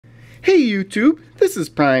Hey YouTube, this is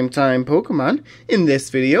Primetime Pokemon. In this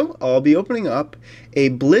video, I'll be opening up a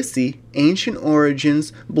Blissey Ancient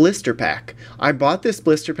Origins blister pack. I bought this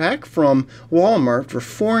blister pack from Walmart for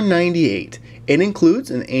 $4.98. It includes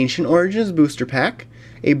an Ancient Origins booster pack,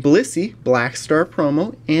 a Blissey Black Star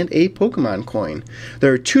Promo, and a Pokemon coin.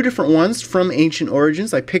 There are two different ones from Ancient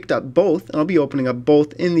Origins. I picked up both, and I'll be opening up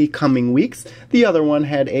both in the coming weeks. The other one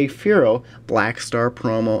had a Firo Black Star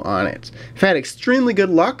Promo on it. I've had extremely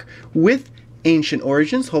good luck with Ancient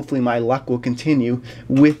Origins. Hopefully my luck will continue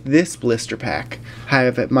with this blister pack. I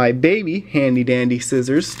have my baby handy dandy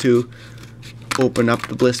scissors to open up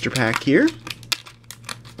the blister pack here.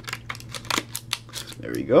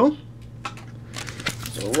 There we go.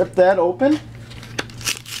 So rip that open.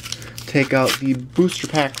 Take out the booster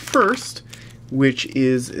pack first, which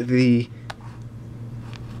is the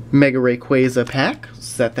Mega Rayquaza pack.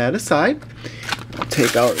 Set that aside. I'll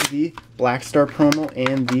take out the Black Star Promo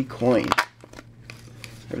and the coin.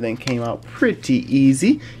 Everything came out pretty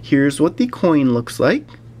easy. Here's what the coin looks like.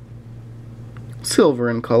 Silver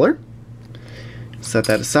in color. Set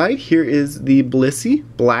that aside. Here is the Blissey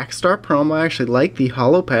Black Star Promo. I actually like the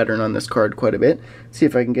hollow pattern on this card quite a bit. See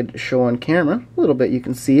if I can get it to show on camera. A little bit you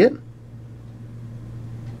can see it.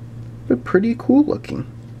 But pretty cool looking.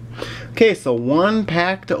 Okay, so one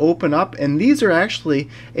pack to open up, and these are actually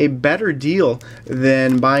a better deal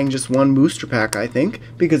than buying just one booster pack, I think,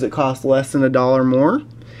 because it costs less than $1 more.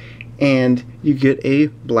 And you get a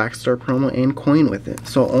Black Star Promo and coin with it.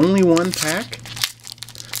 So only one pack.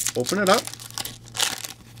 Open it up.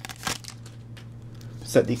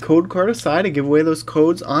 Set the code card aside. I give away those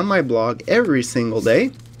codes on my blog every single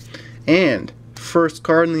day. And first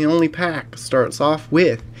card in the only pack starts off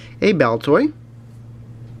with a Baltoy,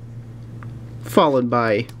 followed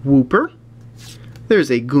by Wooper. There's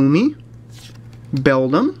a Goomy,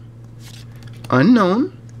 Beldum,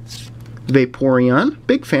 Unknown, Vaporeon,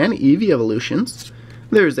 big fan of Eevee evolutions.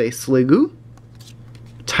 There's a Sliggoo,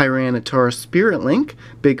 Tyranitar Spirit Link,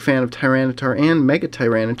 big fan of Tyranitar and Mega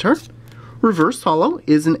Tyranitar. Reverse Holo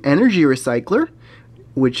is an Energy Recycler,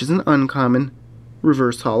 which is an uncommon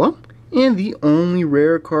Reverse Holo. And the only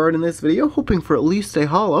rare card in this video, hoping for at least a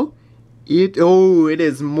holo. It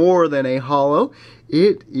is more than a holo.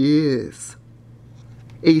 It is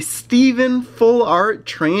a Steven Full Art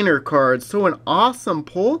Trainer card. So an awesome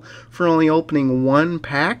pull for only opening one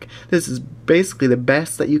pack. This is basically the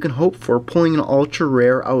best that you can hope for, pulling an ultra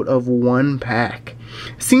rare out of one pack.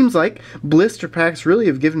 Seems like blister packs really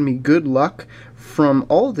have given me good luck from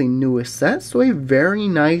all the newest sets, so a very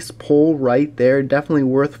nice pull right there. Definitely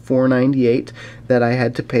worth $4.98 that I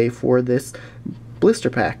had to pay for this blister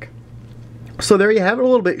pack. So there you have it, a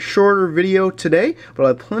little bit shorter video today, but I'll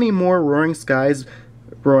have plenty more Roaring Skies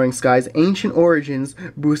Ancient Origins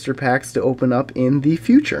booster packs to open up in the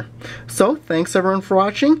future. So thanks everyone for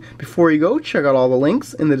watching. Before you go, check out all the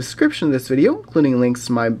links in the description of this video, including links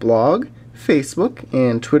to my blog, Facebook,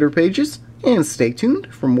 and Twitter pages, and stay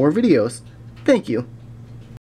tuned for more videos. Thank you.